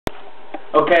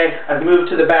Okay, I've moved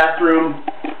to the bathroom.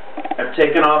 I've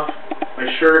taken off my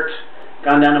shirt,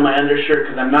 gone down to my undershirt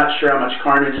because I'm not sure how much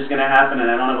carnage is going to happen,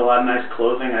 and I don't have a lot of nice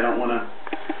clothing. I don't want to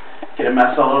get a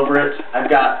mess all over it. I've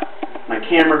got my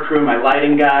camera crew, my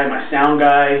lighting guy, my sound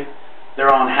guy.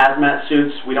 They're all in hazmat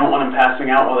suits. We don't want them passing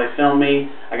out while they film me.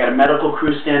 I got a medical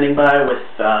crew standing by with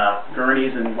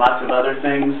gurneys and lots of other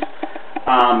things.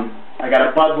 I got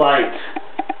a Bud Light,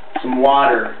 some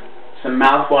water, some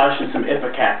mouthwash, and some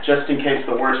Ipecac, just in case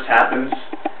the worst happens.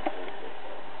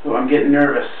 Ooh, I'm getting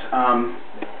nervous.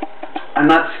 I'm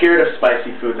not scared of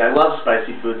spicy foods. I love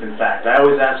spicy foods, in fact. I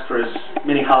always ask for as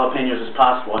many jalapenos as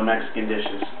possible in Mexican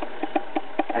dishes.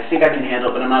 I think I can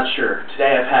handle it, but I'm not sure.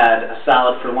 Today I've had a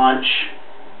salad for lunch,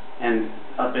 and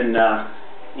up in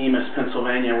Emus,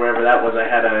 Pennsylvania, wherever that was, I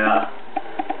had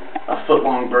a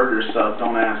foot-long burger sub.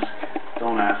 Don't ask.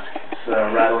 Don't ask. It's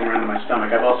rattling around in my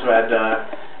stomach. I've also had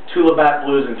 2 Labatt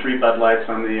Blues and 3 Bud Lights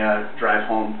on the drive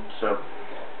home. So,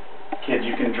 kids,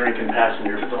 you can drink in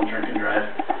passenger, but don't drink and drive.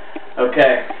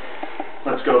 Okay,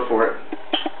 let's go for it.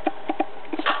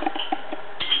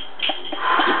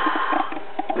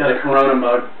 Got a Corona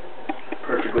mug,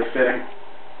 perfectly fitting.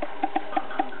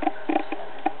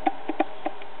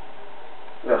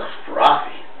 Ugh,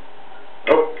 frothy.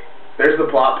 Oh, there's the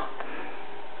plop.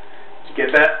 Did you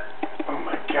get that? Oh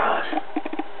my god.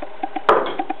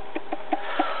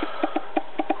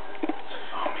 It's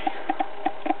foamy.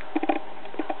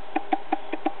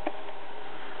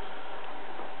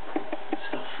 It's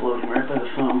still floating right by the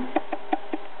foam.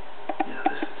 Yeah,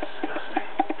 this is disgusting.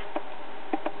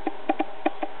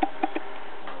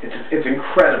 It's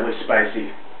incredibly spicy.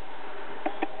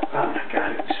 Oh my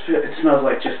god, it smells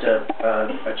like just a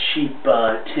cheap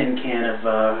tin can of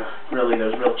really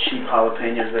those real cheap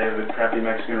jalapenos they have at crappy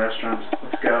Mexican restaurants.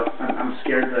 Let's go. I'm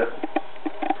scared the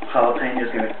jalapeno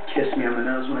is gonna kiss me on the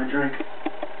nose when I drink.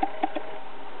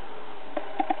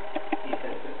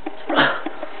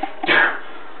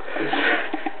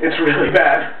 It's really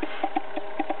bad.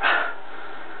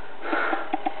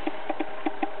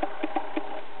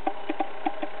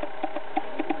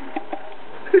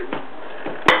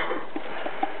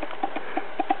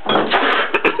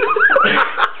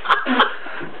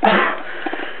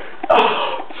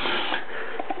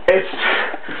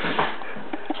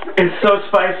 It's so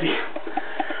spicy.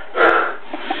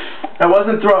 That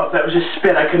wasn't throw up, that was just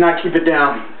spit. I could not keep it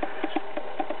down.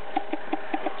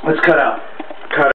 Let's cut out.